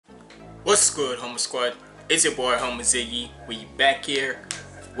What's good, Homo Squad? It's your boy Homo Ziggy. We back here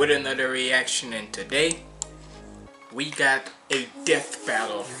with another reaction, and today we got a death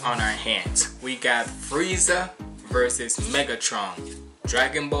battle on our hands. We got Frieza versus Megatron,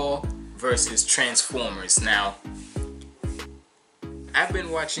 Dragon Ball versus Transformers. Now, I've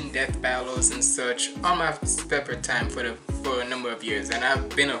been watching death battles and such on my spare time for a number of years, and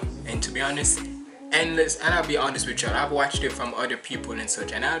and to be honest, and I'll be honest with y'all, I've watched it from other people and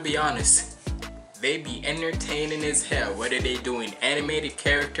such, and I'll be honest, they be entertaining as hell. Whether they doing animated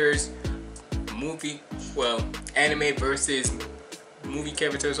characters, anime versus movie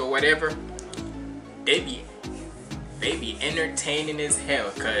characters or whatever, they be entertaining as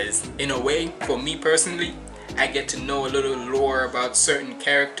hell. Cause in a way, for me personally, I get to know a little lore about certain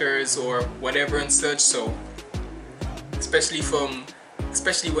characters or whatever and such. So especially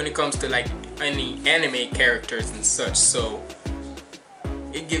when it comes to like any anime characters and such, so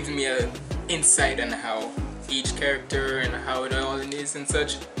it gives me a insight on how each character and how it all is and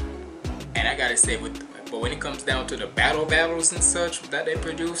such. And I gotta say, but when it comes down to the battles and such that they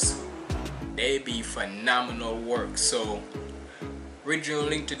produce, they be phenomenal work. So original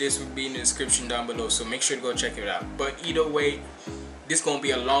link to this will be in the description down below, so make sure to go check it out. But either way, this is gonna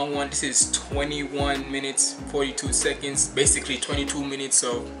be a long one. This is 21 minutes 42 seconds, basically 22 minutes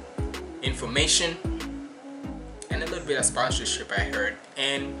of information and a little bit of sponsorship I heard,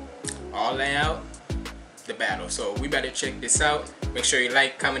 and all out the battle. So we better check this out. Make sure you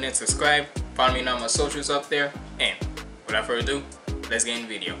like, comment, and subscribe. Follow me on my socials up there, and without further ado, let's get in the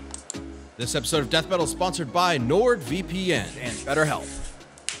video. This episode of Death Battle is sponsored by NordVPN and BetterHelp.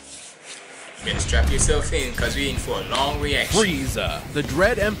 Better strap yourself in, cause we in for a long reaction. Frieza, the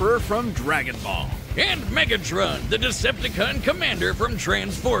Dread Emperor from Dragon Ball. And Megatron, the Decepticon commander from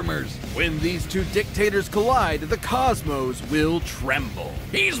Transformers. When these two dictators collide, the cosmos will tremble.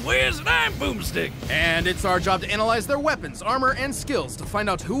 He's Wiz and I'm Boomstick. And it's our job to analyze their weapons, armor, and skills to find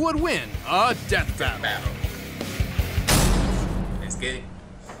out who would win a death battle. Let's get it.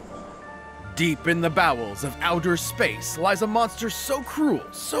 Deep in the bowels of outer space lies a monster so cruel,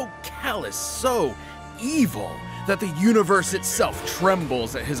 so callous, so evil that the universe itself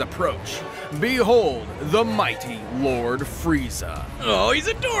trembles at his approach. Behold, the mighty Lord Frieza. Oh, he's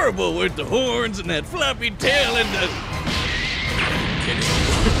adorable with the horns and that floppy tail and the...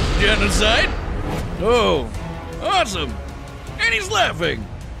 genocide? Oh, awesome. And he's laughing.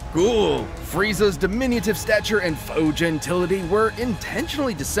 Cool. Frieza's diminutive stature and faux gentility were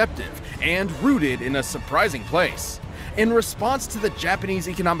intentionally deceptive and rooted in a surprising place. In response to the Japanese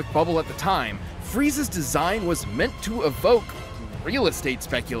economic bubble at the time, Frieza's design was meant to evoke real estate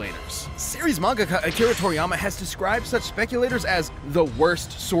speculators. Series mangaka Akira Toriyama has described such speculators as the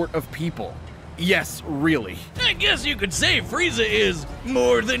worst sort of people. Yes, really. I guess you could say Frieza is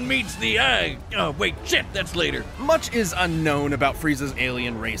more than meets the eye. Oh, wait, shit, that's later. Much is unknown about Frieza's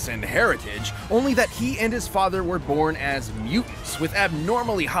alien race and heritage, only that he and his father were born as mutants with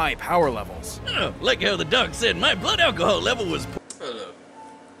abnormally high power levels. Oh, like how the doc said my blood alcohol level was... Hold up.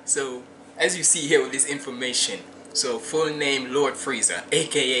 So, as you see here with this information, so full name Lord Frieza,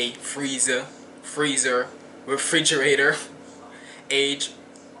 aka Frieza, Freezer, Refrigerator, age...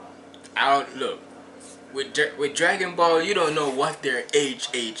 Look, with Dragon Ball, you don't know what their age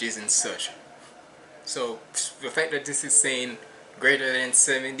is and such. So the fact that this is saying greater than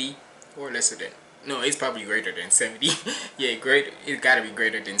 70 or lesser than, no, it's probably greater than 70. Yeah, great. It's gotta be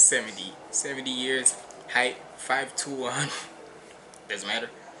greater than 70. 70 years, height 5'2", doesn't matter.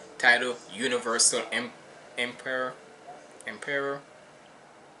 Title: Universal Emperor. There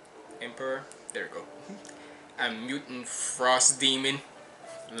we go. A mutant frost demon.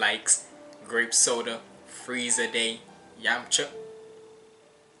 Likes grape soda, Frieza Day, Yamcha.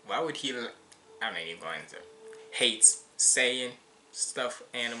 Why would he? I'm not even going to. Hates saying stuffed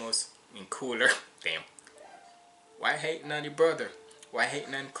animals and cooler. Damn. Why hating on your brother? Why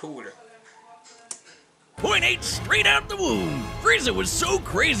hating on cooler? Point 8 straight out the womb. Frieza was so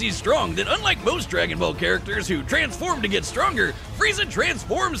crazy strong that unlike most Dragon Ball characters who transform to get stronger, Frieza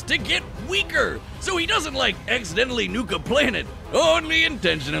transforms to get weaker. So he doesn't like accidentally nuke a planet, only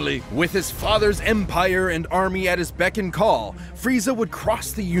intentionally. With his father's empire and army at his beck and call, Frieza would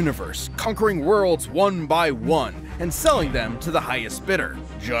cross the universe, conquering worlds one by one and selling them to the highest bidder,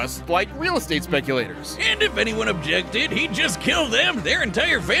 just like real estate speculators. And if anyone objected, he'd just kill them, their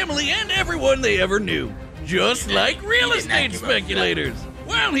entire family, and everyone they ever knew. Just like real estate speculators.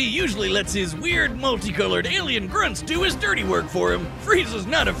 While he usually lets his weird, multicolored alien grunts do his dirty work for him, Frieza's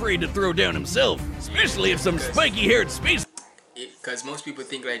not afraid to throw down himself, especially if some spiky-haired space... Because most people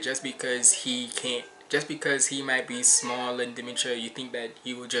think like just because he just because he might be small and diminutive, you think that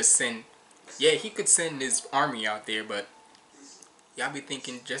he would just send, yeah, he could send his army out there, but y'all be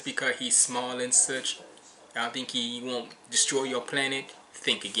thinking just because he's small and such, y'all think he won't destroy your planet?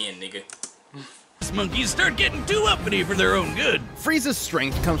 Think again, nigga. Monkeys start getting too uppity for their own good. Frieza's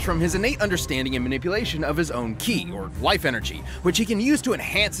strength comes from his innate understanding and manipulation of his own ki, or life energy, which he can use to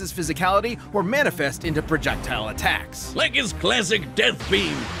enhance his physicality or manifest into projectile attacks. Like his classic Death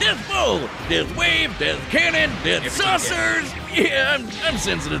Beam, Death Bowl, Death Wave, Death Cannon, Death Saucers. Yeah, I'm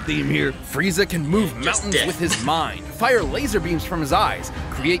sensing a theme here. Frieza can move mountains with his mind, fire laser beams from his eyes,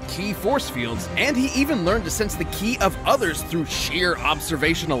 create ki force fields, and he even learned to sense the ki of others through sheer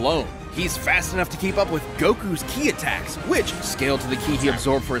observation alone. He's fast enough to keep up with Goku's ki attacks, which, scaled to the ki he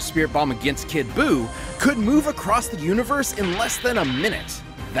absorbed for his Spirit Bomb against Kid Buu, could move across the universe in less than a minute.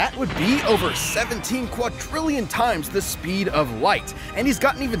 That would be over 17 quadrillion times the speed of light, and he's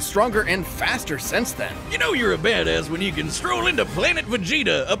gotten even stronger and faster since then. You know you're a badass when you can stroll into Planet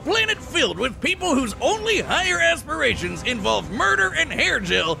Vegeta, a planet filled with people whose only higher aspirations involve murder and hair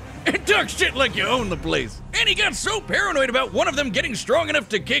gel, and talk shit like you own the place. And he got so paranoid about one of them getting strong enough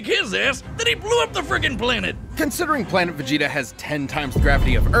to kick his ass that he blew up the friggin' planet. Considering Planet Vegeta has 10 times the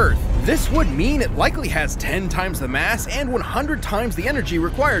gravity of Earth, this would mean it likely has 10 times the mass and 100 times the energy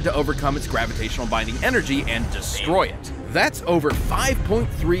required to overcome its gravitational binding energy and destroy it. That's over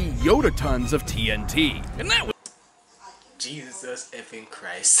 5.3 Yoda tons of TNT. And that was Jesus effing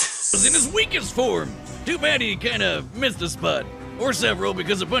Christ. in his weakest form. Too bad he kinda missed a spot. Or several,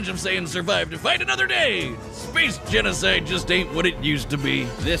 because a bunch of Saiyans survived to fight another day. Space genocide just ain't what it used to be.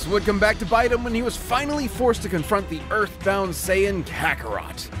 This would come back to bite him when he was finally forced to confront the Earthbound Saiyan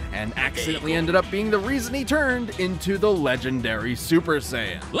Kakarot, and accidentally ended up being the reason he turned into the legendary Super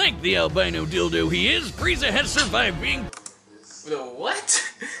Saiyan. Like the albino dildo he is, Frieza has survived being... The what?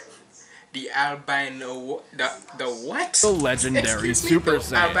 The albino, the what? The legendary Super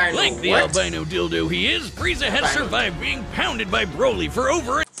Saiyan. Like the albino dildo he is, Frieza has survived being pounded by Broly for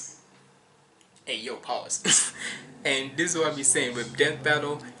over... Hey, yo, pause. And this is what I be saying with Death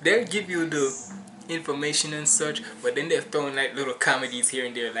Battle. They'll give you the information and such, but then they're throwing like little comedies here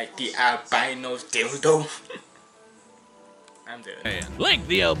and there, like the albino dildo. I'm dead. Like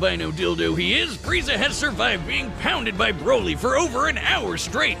the albino dildo he is, Frieza has survived being pounded by Broly for over an hour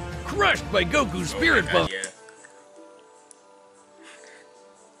straight, crushed by Goku's Spirit Bomb. Yeah.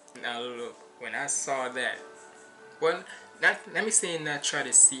 Now look, when I saw that, well, let me say not try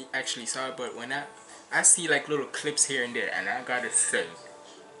to see actually saw it, but when I see like little clips here and there, and I gotta say,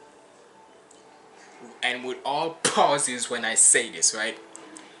 and with all pauses when I say this, right?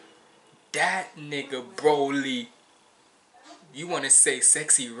 That nigga Broly, you wanna say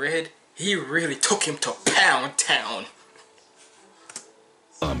Sexy Red? He really took him to Pound Town.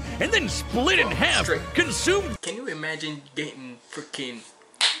 And then split in half, consumed. Can you imagine getting freaking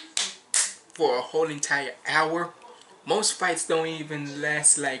for a whole entire hour? Most fights don't even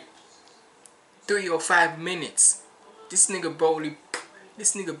last like 3 or 5 minutes. This nigga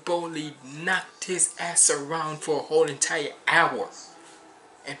Broly knocked his ass around for a whole entire hour.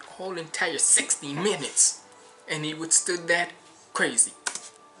 And a whole entire 60 minutes. And he withstood that? Crazy.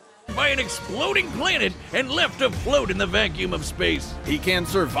 By an exploding planet and left afloat in the vacuum of space. He can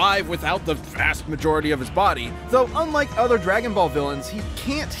survive without the vast majority of his body, though unlike other Dragon Ball villains, he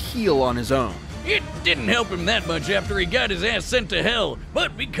can't heal on his own. It didn't help him that much after he got his ass sent to hell,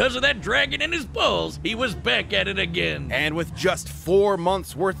 but because of that dragon in his balls, he was back at it again. And with just 4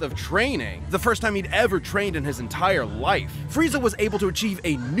 months worth of training, the first time he'd ever trained in his entire life, Frieza was able to achieve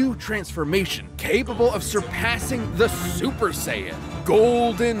a new transformation capable of surpassing the Super Saiyan,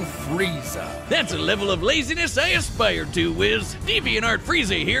 Golden Frieza. That's a level of laziness I aspire to, Wiz. DeviantArt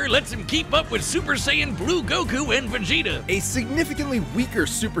Frieza here lets him keep up with Super Saiyan Blue Goku and Vegeta. A significantly weaker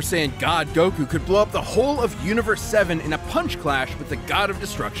Super Saiyan God Goku could blow up the whole of Universe 7 in a punch clash with the God of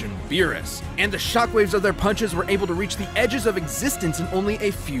Destruction, Beerus. And the shockwaves of their punches were able to reach the edges of existence in only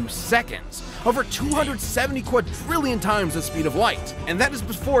a few seconds. Over 270 quadrillion times the speed of light. And that is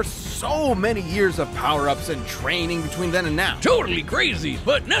before so many years of power-ups and training between then and now. Totally crazy,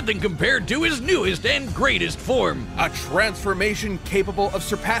 but nothing compared to his newest and greatest form. A transformation capable of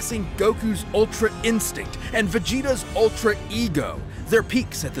surpassing Goku's Ultra Instinct and Vegeta's Ultra Ego, their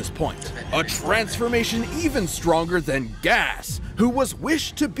peaks at this point. A transformation even stronger than Gas, who was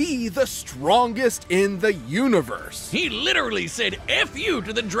wished to be the strongest in the universe. He literally said F you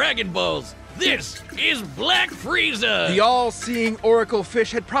to the Dragon Balls. This is Black Frieza! The all-seeing Oracle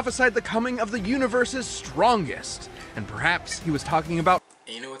Fish had prophesied the coming of the universe's strongest, and perhaps he was talking about...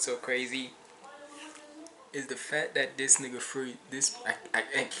 And you know what's so crazy? Is the fact that this nigga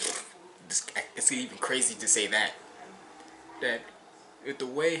it's even crazy to say that with the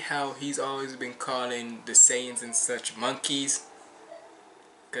way how he's always been calling the Saiyans and such monkeys.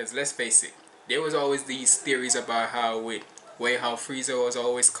 Because let's face it, there was always these theories about how Frieza was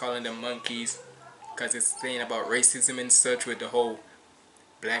always calling them monkeys, because it's saying about racism and such with the whole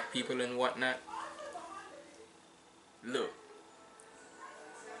black people and whatnot. Look,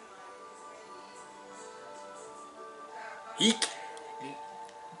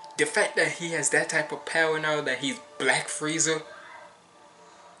 the fact that he has that type of power now, that he's Black Frieza,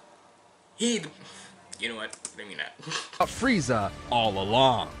 you know what? Let me not. Frieza all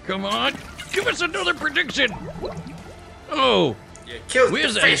along. Come on, give us another prediction. Oh, Yeah, kill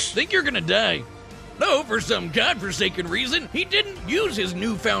Wiz, the I fish. think you're gonna die. No, for some godforsaken reason, he didn't use his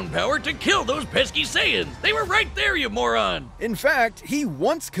newfound power to kill those pesky Saiyans. They were right there, you moron. In fact, he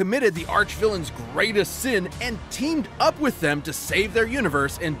once committed the archvillain's greatest sin and teamed up with them to save their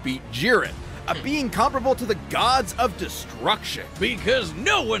universe and beat Jiren, a being comparable to the gods of destruction. Because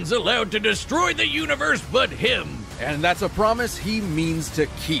no one's allowed to destroy the universe but him. And that's a promise he means to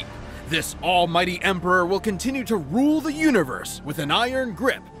keep. This almighty emperor will continue to rule the universe with an iron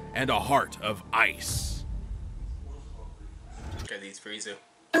grip and a heart of ice. Because he's Frieza.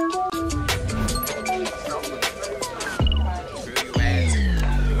 Screw you ass.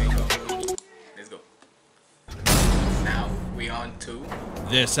 Let's go. Now we on to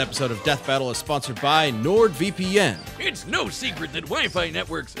This episode of Death Battle is sponsored by NordVPN. It's no secret that Wi-Fi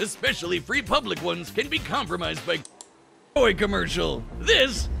networks, especially free public ones, can be compromised by toy commercial.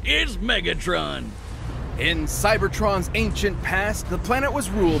 This is Megatron. In Cybertron's ancient past, the planet was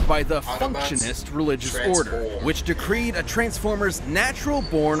ruled by the Autobots Functionist religious transform. order, which decreed a Transformer's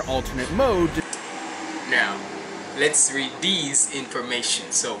natural-born alternate mode. now. Let's read these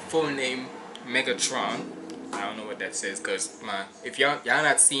information. So full name Megatron. I don't know what that says, cause if y'all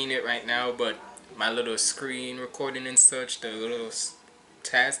not seeing it right now, but my little screen recording and such, the little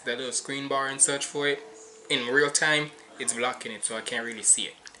task, the little screen bar and such for it in real time, it's blocking it, so I can't really see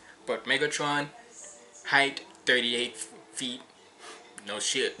it. But Megatron, height 38 feet, no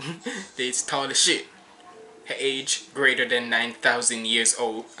shit. It's tall as shit. Age greater than 9,000 years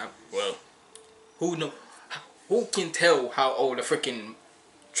old. Well, who can tell how old a freaking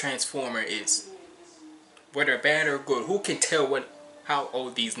Transformer is? Whether bad or good, who can tell how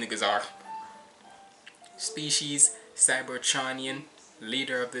old these niggas are? Species Cybertronian,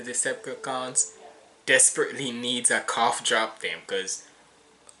 leader of the Decepticons, desperately needs a cough drop. Damn, cause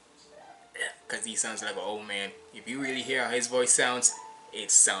he sounds like an old man. If you really hear how his voice sounds,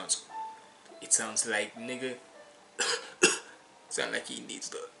 it sounds like nigga. Sound like he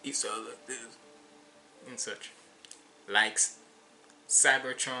sounds like this and such. Likes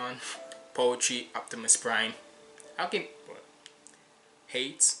Cybertron, poetry, Optimus Prime.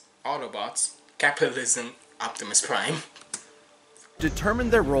 Hates Autobots, capitalism, Optimus Prime. Determine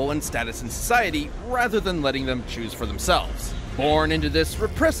their role and status in society rather than letting them choose for themselves. Born into this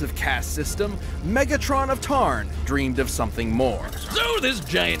repressive caste system, Megatron of Tarn dreamed of something more. So this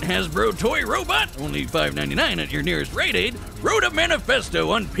giant Hasbro toy robot, only $5.99 at your nearest Rite Aid, wrote a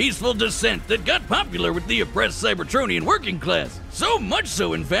manifesto on peaceful dissent that got popular with the oppressed Cybertronian working class. So much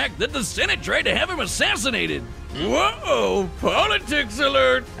so, in fact, that the Senate tried to have him assassinated. Whoa, politics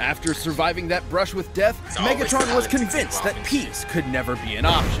alert! After surviving that brush with death, always Megatron was politics convinced that involved. peace could never be an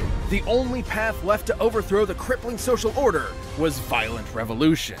option. The only path left to overthrow the crippling social order was violent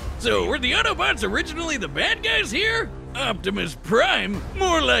revolution. So were the Autobots originally the bad guys here? Optimus Prime?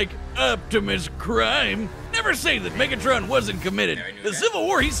 More like Optimus Crime? Never say that Megatron wasn't committed. Yeah, I knew The that. civil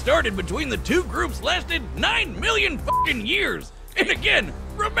war he started between the two groups lasted 9 million fucking years. And again,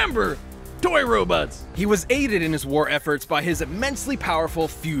 remember, toy robots. He was aided in his war efforts by his immensely powerful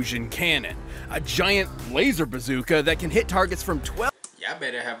fusion cannon, a giant laser bazooka that can hit targets from 12 Y'all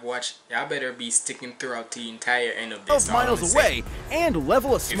better be sticking throughout the entire end of this. all I'm miles saying. away and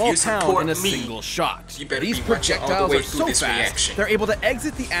level a small you town support in a me, single shot. you better These be watching all the projectiles way are through so this fast, reaction. they're able to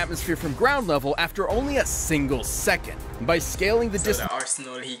exit the atmosphere from ground level after only a single second. By scaling the So distance, the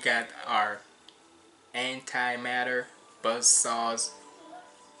arsenal he got are antimatter, buzzsaws,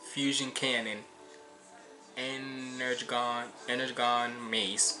 fusion cannon, energon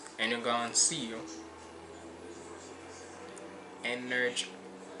mace, energon seal,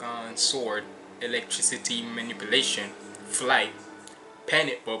 energon sword, electricity manipulation, flight,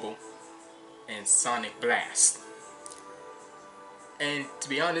 panic bubble, and sonic blast. And to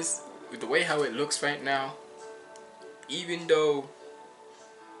be honest, with the way how it looks right now, even though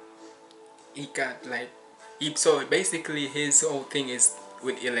he got so basically his whole thing is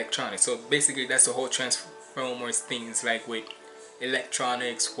with electronics. So basically that's the whole Transformers thing, is like with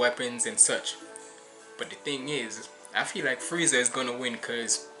electronics, weapons, and such. But the thing is, I feel like Frieza is gonna win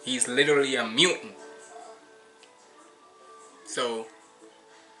because he's literally a mutant. So,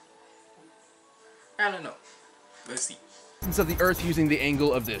 I don't know. Let's see. Of the Earth using the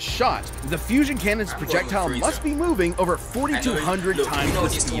angle of this shot, the fusion cannon's projectile must be moving over 4,200 times the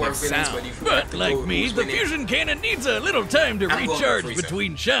speed of sound. But like me, the fusion cannon needs a little time to recharge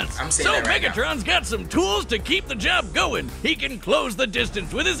between shots. So Megatron's got some tools to keep the job going. He can close the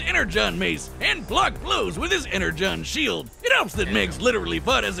distance with his Energon mace and block blows with his Energon shield. It helps that Meg's literally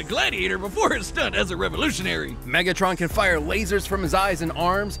fought as a gladiator before his stunt as a revolutionary. Megatron can fire lasers from his eyes and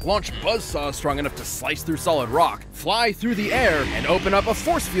arms, launch buzzsaws strong enough to slice through solid rock, fly through the air, and open up a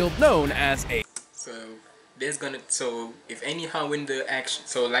force field known as a... So if anyhow in the action,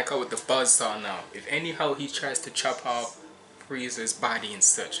 so like how with the buzzsaw now, if anyhow he tries to chop off Frieza's body and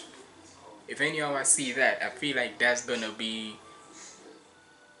such, if anyhow I see that, I feel like that's gonna be,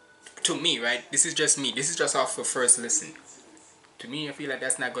 to me, right, this is just me, this is just off the first listen, to me I feel like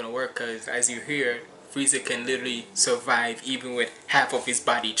that's not gonna work, because as you hear, Frieza can literally survive even with half of his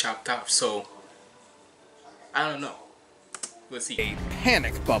body chopped off. So I don't know. Let's see. A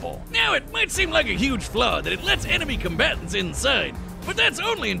panic bubble. Now, it might seem like a huge flaw that it lets enemy combatants inside, but that's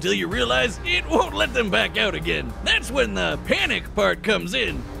only until you realize it won't let them back out again. That's when the panic part comes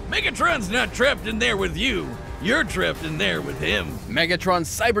in. Megatron's not trapped in there with you. You're trapped in there with him. Megatron's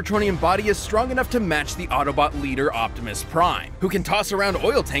Cybertronian body is strong enough to match the Autobot leader Optimus Prime, who can toss around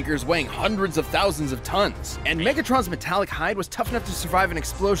oil tankers weighing hundreds of thousands of tons. And Megatron's metallic hide was tough enough to survive an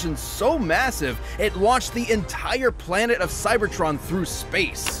explosion so massive, it launched the entire planet of Cybertron through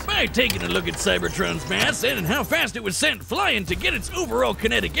space. By taking a look at Cybertron's mass and how fast it was sent flying to get its overall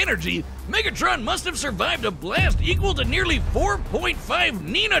kinetic energy, Megatron must have survived a blast equal to nearly 4.5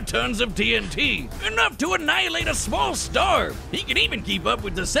 ninatons of TNT, enough to annihilate a small star. He can even keep up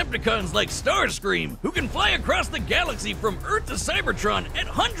with Decepticons like Starscream, who can fly across the galaxy from Earth to Cybertron at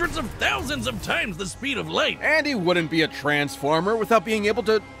hundreds of thousands of times the speed of light. And he wouldn't be a Transformer without being able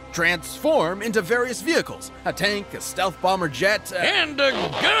to transform into various vehicles. A tank, a stealth bomber jet, and a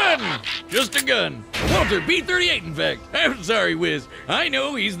gun! Just a gun. Walter B-38, in fact. I'm sorry, Wiz. I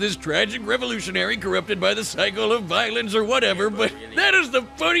know he's this tragic revolutionary corrupted by the cycle of violence or whatever, but that is the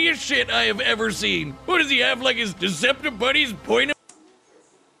funniest shit I have ever seen. What does he have, like his Decepticons point?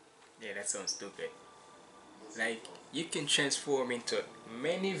 Yeah, that sounds stupid. Like, you can transform into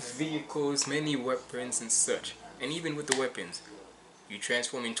many vehicles, many weapons and such. And even with the weapons, you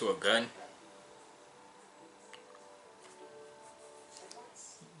transform into a gun.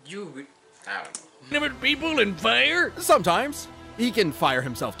 I don't know. People and fire? Sometimes. He can fire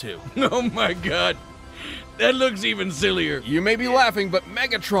himself too. Oh my god. That looks even sillier. You may be laughing, but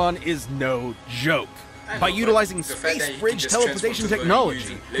Megatron is no joke. By utilizing space bridge teleportation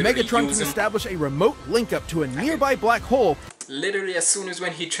technology, Megatron can establish a remote link up to a nearby black hole. Literally, as soon as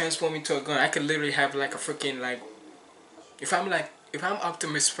when he transforms into a gun, I could literally have like a freaking, like, if I'm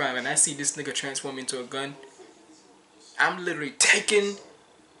Optimus Prime and I see this nigga transform into a gun, I'm literally taking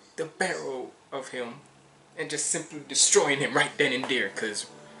the barrel of him and just simply destroying him right then and there. Cause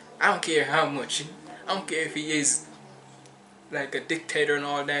I don't care how much, I don't care if he is like a dictator and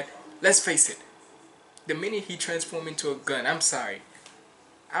all that. Let's face it, the minute he transforms into a gun, I'm sorry,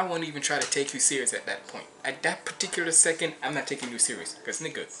 I won't even try to take you serious at that point. At that particular second, I'm not taking you serious. Cause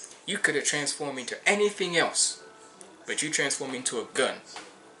nigga, you could have transformed into anything else, but you transform into a gun.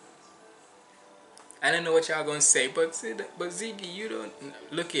 I don't know what y'all gonna say, but Ziggy, you don't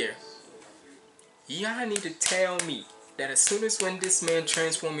look here. Y'all need to tell me that as soon as when this man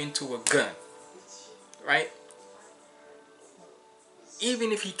transform into a gun, right?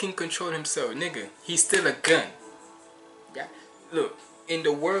 Even if he can control himself, nigga, he's still a gun. Yeah, look, in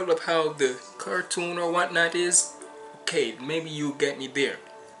the world of how the cartoon or whatnot is, okay, maybe you get me there.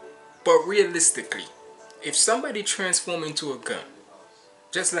 But realistically, if somebody transforms into a gun,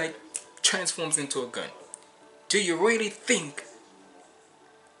 just like transforms into a gun, do you really think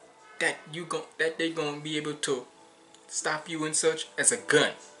that they're gonna be able to stop you and such as a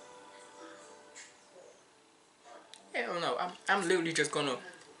gun? Hell no. I'm literally just gonna,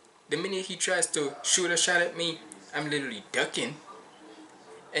 the minute he tries to shoot a shot at me, I'm literally ducking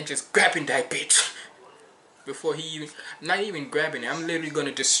and just grabbing that bitch before he even, not even grabbing it, I'm literally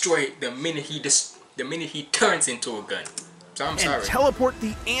gonna destroy it the minute he turns into a gun. So I'm sorry. And teleport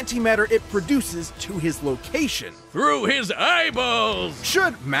the antimatter it produces to his location. Through his eyeballs!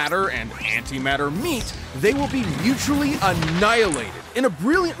 Should matter and antimatter meet, they will be mutually annihilated in a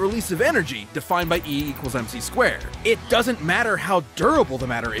brilliant release of energy defined by E=mc². It doesn't matter how durable the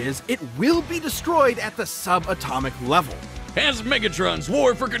matter is, it will be destroyed at the subatomic level. As Megatron's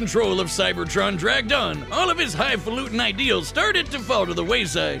war for control of Cybertron dragged on, all of his highfalutin ideals started to fall to the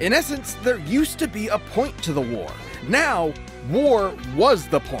wayside. In essence, there used to be a point to the war. Now, war was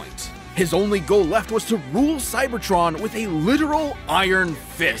the point. His only goal left was to rule Cybertron with a literal iron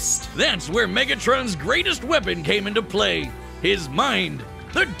fist. That's where Megatron's greatest weapon came into play, his mind.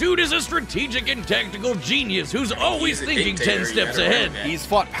 The dude is a strategic and tactical genius who's always thinking 10 steps ahead. He's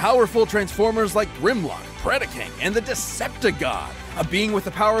fought powerful Transformers like Grimlock, Predaking, and the Decepticon, a being with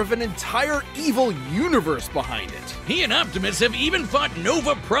the power of an entire evil universe behind it. He and Optimus have even fought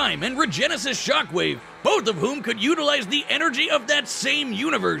Nova Prime and Regenesis Shockwave, both of whom could utilize the energy of that same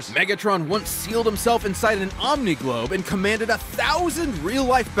universe. Megatron once sealed himself inside an Omniglobe and commanded 1,000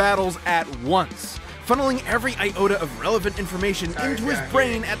 real-life battles at once, funneling every iota of relevant information into his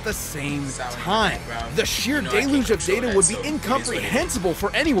brain at the same time. The sheer deluge of data would be incomprehensible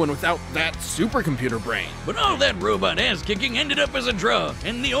for anyone without that supercomputer brain. But all that robot ass-kicking ended up as a draw,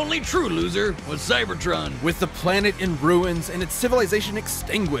 and the only true loser was Cybertron. With the planet in ruins and its civilization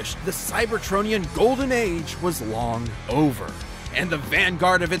extinguished, the Cybertronian Golden Age was long over, and the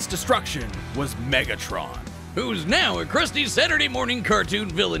vanguard of its destruction was Megatron, who's now a crusty Saturday morning cartoon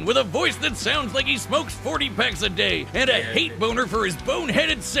villain with a voice that sounds like he smokes 40 packs a day and a hate boner for his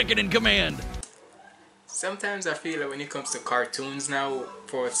boneheaded second in command. Sometimes I feel like when it comes to cartoons now,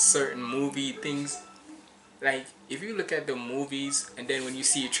 for certain movie things, like if you look at the movies and then when you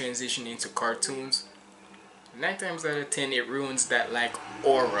see it transition into cartoons, 9 times out of 10 it ruins that like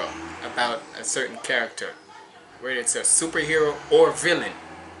aura about a certain character, whether it's a superhero or villain.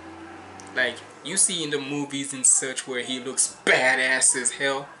 Like you see in the movies and such where he looks badass as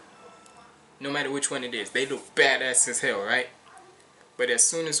hell. No matter which one it is, they look badass as hell, right? But as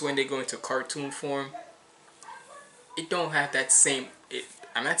soon as when they go into cartoon form, it don't have that same...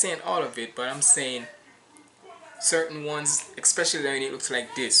 I'm not saying all of it, but I'm saying certain ones, especially when it looks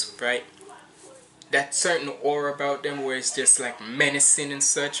like this, right? That certain aura about them where it's just like menacing and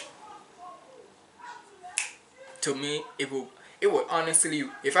such. To me, it would honestly,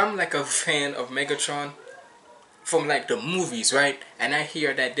 if I'm like a fan of Megatron from like the movies, right, and I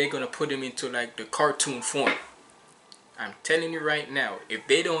hear that they're gonna put him into like the cartoon form, I'm telling you right now, if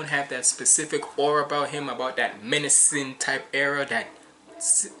they don't have that specific aura about him, about that menacing type era,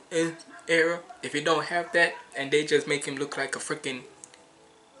 if you don't have that and they just make him look like a freaking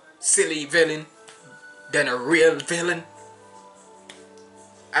silly villain than a real villain,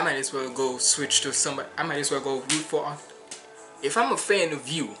 I might as well go switch to somebody. I might as well go root for. If I'm a fan of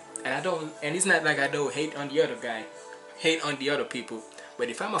you, and it's not like I don't hate on the other guy, hate on the other people, but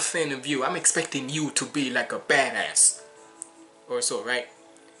if I'm a fan of you, I'm expecting you to be like a badass or so, right?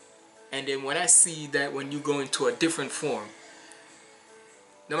 And then when I see that when you go into a different form,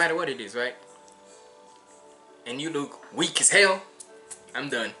 no matter what it is, right, and you look weak as hell, I'm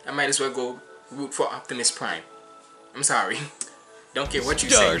done. I might as well go root for Optimus Prime. I'm sorry. Don't care what you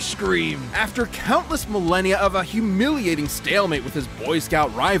say. Starscream. After countless millennia of a humiliating stalemate with his Boy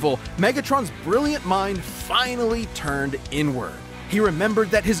Scout rival, Megatron's brilliant mind finally turned inward. He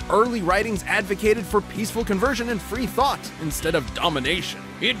remembered that his early writings advocated for peaceful conversion and free thought instead of domination.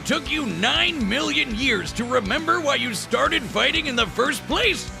 It took you 9 million years to remember why you started fighting in the first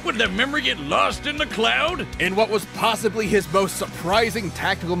place? Would the memory get lost in the cloud? In what was possibly his most surprising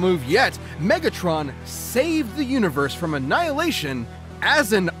tactical move yet, Megatron saved the universe from annihilation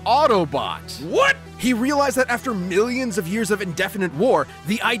as an Autobot. What? He realized that after millions of years of indefinite war,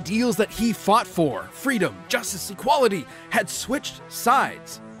 the ideals that he fought for, freedom, justice, equality, had switched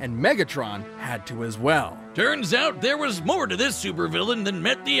sides, and Megatron had to as well. Turns out there was more to this supervillain than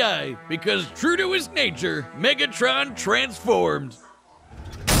met the eye, because true to his nature, Megatron transformed.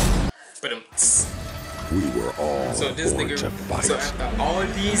 But we were all so this born nigga, to fight. so after all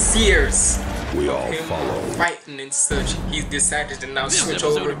these years We of all him follow. fighting and such, he's decided to now This switch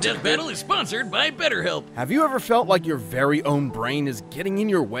episode over of to Death Battle is sponsored by BetterHelp. Have you ever felt like your very own brain is getting in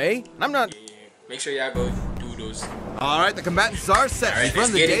your way? I'm not... Make sure y'all go do those. Alright, the combatants are set. Alright, We've run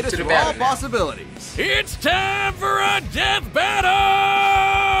let's the get data into the through all battle now. possibilities. It's time for a Death Battle!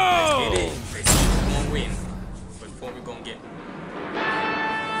 Let's get it. Let's see who's gonna win. But before we're gonna get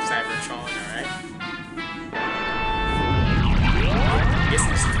Cybertron, alright? This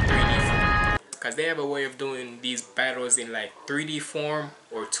is 3D form. Because they have a way of doing these battles in like 3D form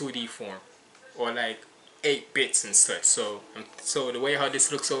or 2D form. Or like 8 bits and such. So the way how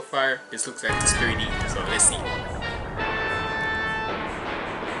this looks so far, this looks like it's 3D. So let's see.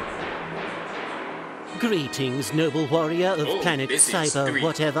 Greetings, noble warrior of planet Cyber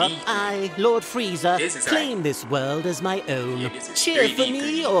whatever. I, Lord Frieza, claim this world as my own. Cheer for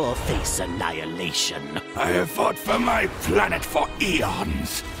me or face annihilation. I have fought for my planet for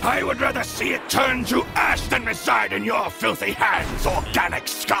eons. I would rather see it turn to ash than reside in your filthy hands, organic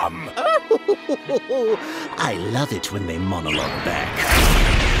scum! I love it when they monologue back.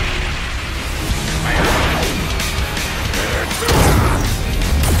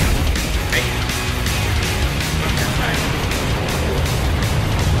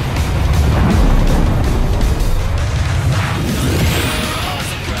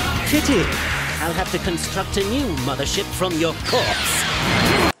 Pity. I'll have to construct a new mothership from your corpse.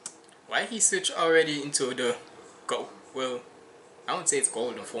 Why he switched already into the gold? Well, I won't say it's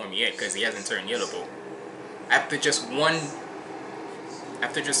golden form yet because he hasn't turned yellow. But after just one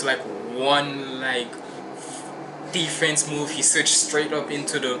defense move, he switched straight up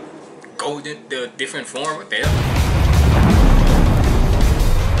into the different form. What the hell?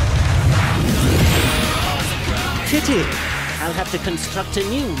 Pity. I'll have to construct a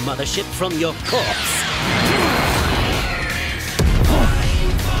new mothership from your corpse.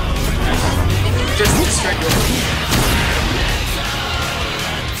 Just distract your...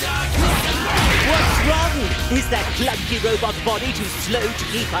 What's wrong? Is that clunky robot body too slow to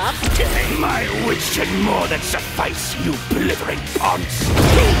keep up? My wits can more than suffice, you blithering ponce!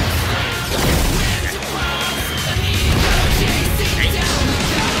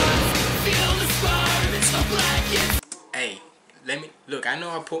 Hey, let me look. I know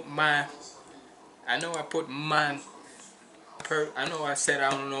I said I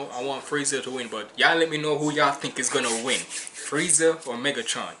don't know. I want Frieza to win, but y'all let me know who y'all think is gonna win, Frieza or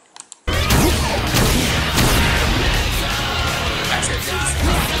Megatron. I said Frieza.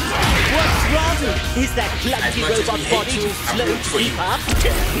 What's wrong? Is that clunky robot body too slow to keep up?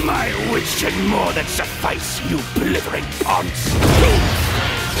 My wits can more than suffice, you blithering ponce!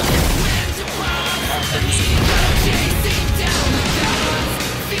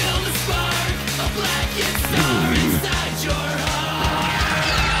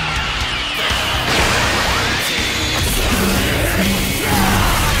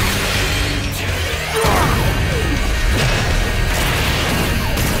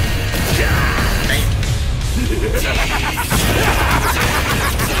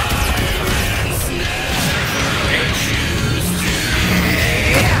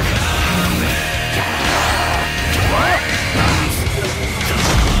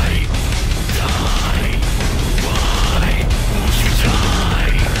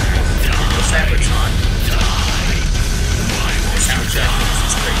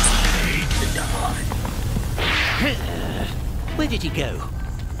 Where did he go?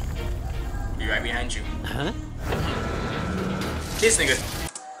 Be right behind you. Huh? This nigga,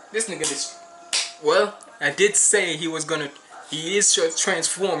 well, I did say he is a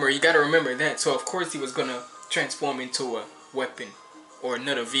transformer, you gotta remember that, so of course he was gonna transform into a weapon or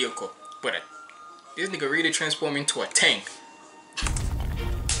another vehicle, but this nigga really transformed into a tank.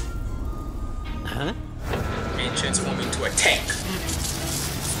 Huh? And transformed into a tank.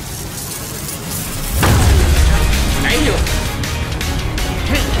 Damn!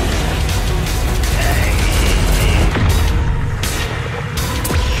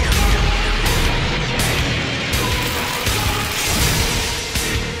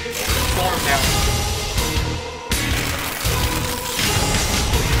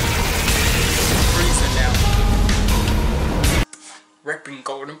 Repping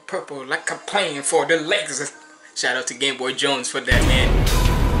gold and purple like I'm playing for the Lakers. Shout out to Game Boy Jones for that, man.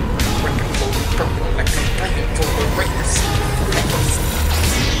 Repping gold and purple like I'm playing for the Lakers.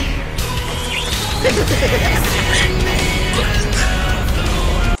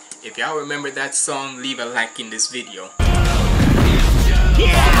 If y'all remember that song, leave a like in this video. All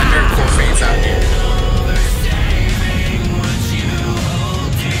my nerdcore fans out there.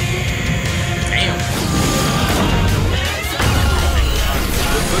 Damn.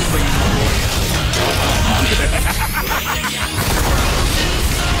 Good for you, my boy.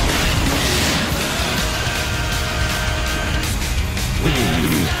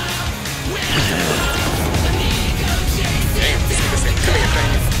 Damn, this nigga said, come here,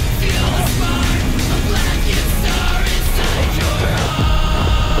 man.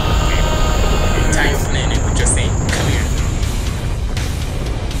 Entire planet would just say, come here.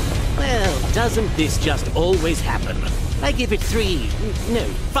 Well, doesn't this just always happen? I give it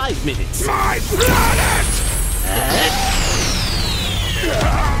 5 minutes. My planet!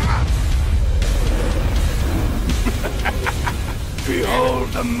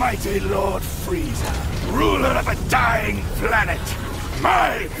 Behold the mighty Lord Frieza, ruler of a dying planet.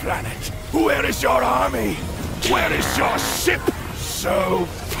 My planet. Where is your army? Where is your ship? So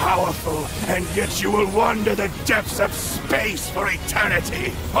powerful, and yet you will wander the depths of space for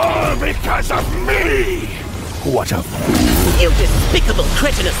eternity. All because of me! What a... You despicable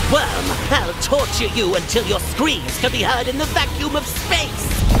cretinous worm! I'll torture you until your screams can be heard in the vacuum of space!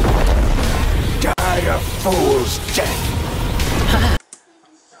 Die a fool's death!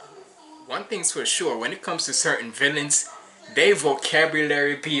 One thing's for sure, when it comes to certain villains, their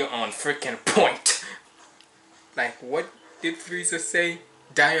vocabulary be on freaking point. Like, what did Frieza say?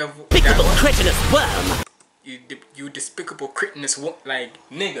 Despicable cretinous worm! You despicable cretinous like,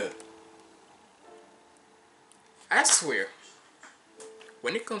 nigga. I swear,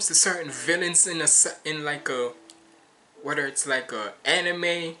 when it comes to certain villains in like a, whether it's like a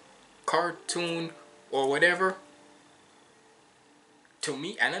anime, cartoon, or whatever, to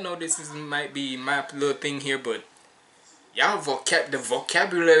me, and I know might be my little thing here, but y'all the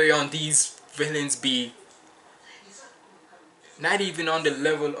vocabulary on these villains be not even on the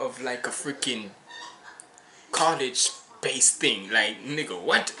level of like a freaking college-based thing. Like, nigga,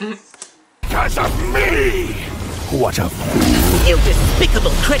 what? Because of me! What a... You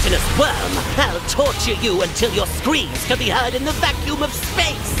despicable cretinous worm! I'll torture you until your screams can be heard in the vacuum of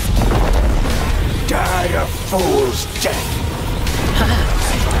space! Die a fool's death!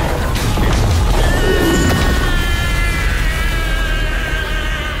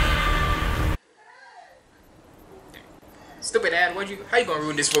 Stupid ad, how you gonna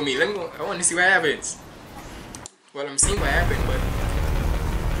ruin this for me? I want to see what happens. Well, I'm seeing what happened, but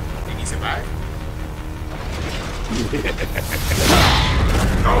did he survive?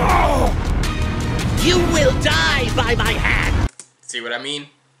 You will die by my hand! See what I mean?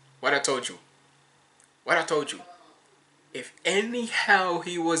 What I told you. What I told you. If anyhow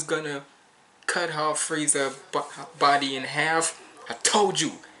he was gonna cut off Frieza's body in half, I told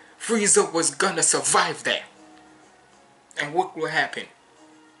you Frieza was gonna survive that. And what will happen?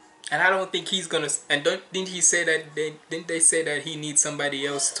 And I don't think he's gonna. And didn't he say that? Didn't they say that he needs somebody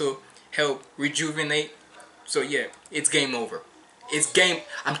else to help rejuvenate? So yeah, it's game over. It's game.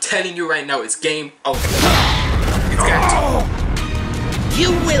 I'm telling you right now, it's game over. It's got to.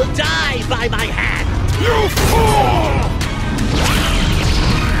 You will die by my hand. You fool!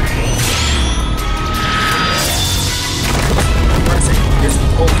 One second. This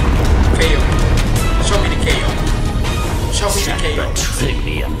KO. Show me the KO. Show me the KO.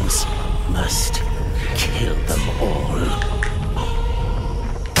 Trillions must kill them all.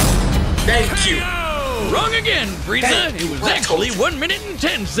 Thank you. Wrong again, Frieza. It was actually 1 minute and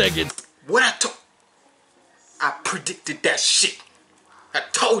 10 seconds. What I told. I predicted that shit. I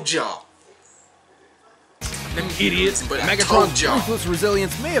told y'all. Idiots. But Megatron's ruthless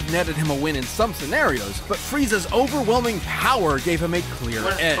resilience may have netted him a win in some scenarios, but Frieza's overwhelming power gave him a clear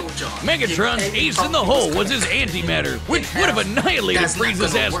edge. Megatron's ace in the hole was his antimatter, which would have annihilated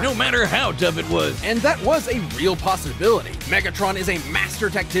Frieza's ass no matter how tough it was. And that was a real possibility. Megatron is a master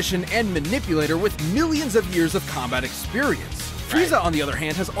tactician and manipulator with millions of years of combat experience. Frieza, on the other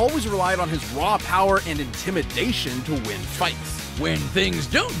hand, has always relied on his raw power and intimidation to win fights. When things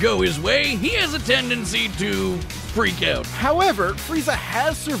don't go his way, he has a tendency to freak out. However, Frieza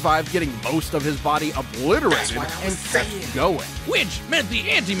has survived getting most of his body obliterated and kept going. Which meant the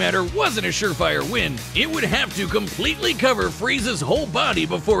antimatter wasn't a surefire win. It would have to completely cover Frieza's whole body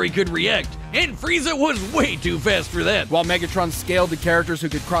before he could react. And Frieza was way too fast for that. While Megatron scaled to characters who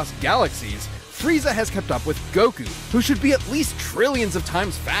could cross galaxies, Frieza has kept up with Goku, who should be at least trillions of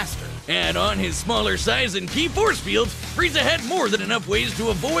times faster. Add on his smaller size and key force fields, Frieza had more than enough ways to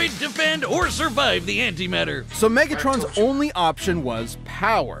avoid, defend, or survive the antimatter. So Megatron's only option was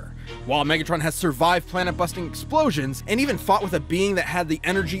power. While Megatron has survived planet-busting explosions and even fought with a being that had the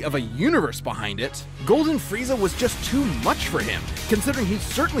energy of a universe behind it, Golden Frieza was just too much for him, considering he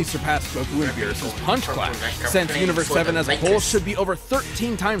certainly surpassed Goku and Beerus's punch class. Since Universe 7 as a whole should be over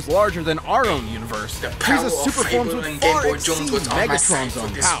 13 times larger than our own universe, Frieza's super forms would far exceed Megatron's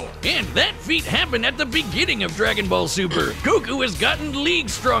own power. And that feat happened at the beginning of Dragon Ball Super. Goku has gotten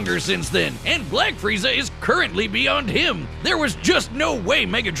leagues stronger since then, and Black Frieza is currently beyond him. There was just no way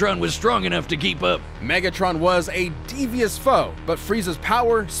Megatron was strong enough to keep up. Megatron was a devious foe, but Frieza's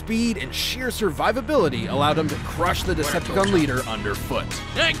power, speed, and sheer survivability allowed him to crush the Decepticon leader underfoot.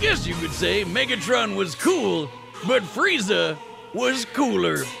 I guess you could say Megatron was cool, but Frieza was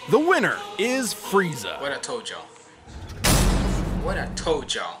cooler. The winner is Frieza. What I told y'all. What I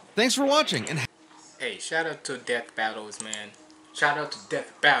told y'all. Thanks for watching, and hey, shout out to Death Battles, man. Shout out to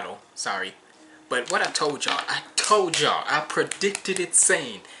Death Battle, sorry. But what I told y'all, I predicted it,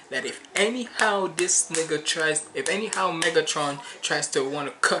 saying that if anyhow Megatron tries to want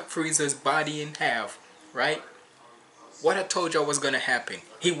to cut Frieza's body in half, right? What I told y'all was gonna happen.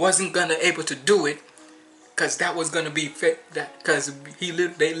 He wasn't gonna able to do it, cause that was gonna be because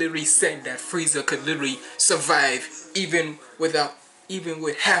they literally said that Frieza could literally survive even with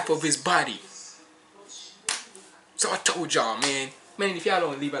half of his body. So I told y'all, man, if y'all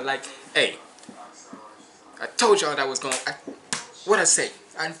don't leave a like, hey, I told y'all that was going. What I say?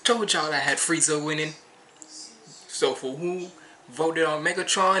 I told y'all I had Frieza winning. So for who voted on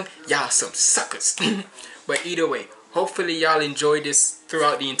Megatron, y'all some suckers. But either way, hopefully y'all enjoyed this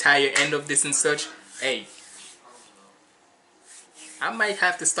throughout the entire end of this and such. Hey, I might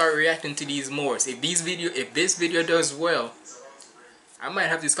have to start reacting to these more. If this video does well, I might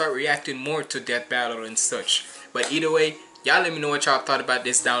have to start reacting more to Death Battle and such. But either way, y'all let me know what y'all thought about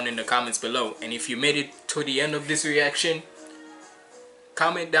this down in the comments below. And if you made it to the end of this reaction,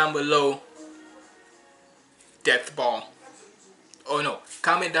 comment down below Death Ball. Oh no,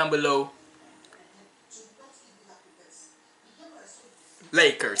 comment down below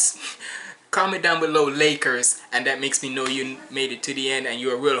Lakers. Comment down below Lakers, and that makes me know you made it to the end and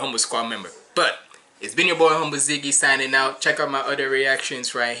you're a real Humble Squad member. But it's been your boy Humble Ziggy signing out. Check out my other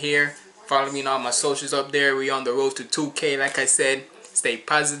reactions right here. Follow me on all my socials up there. We on the road to 2K, like I said. Stay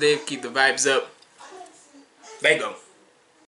positive, keep the vibes up. Let go.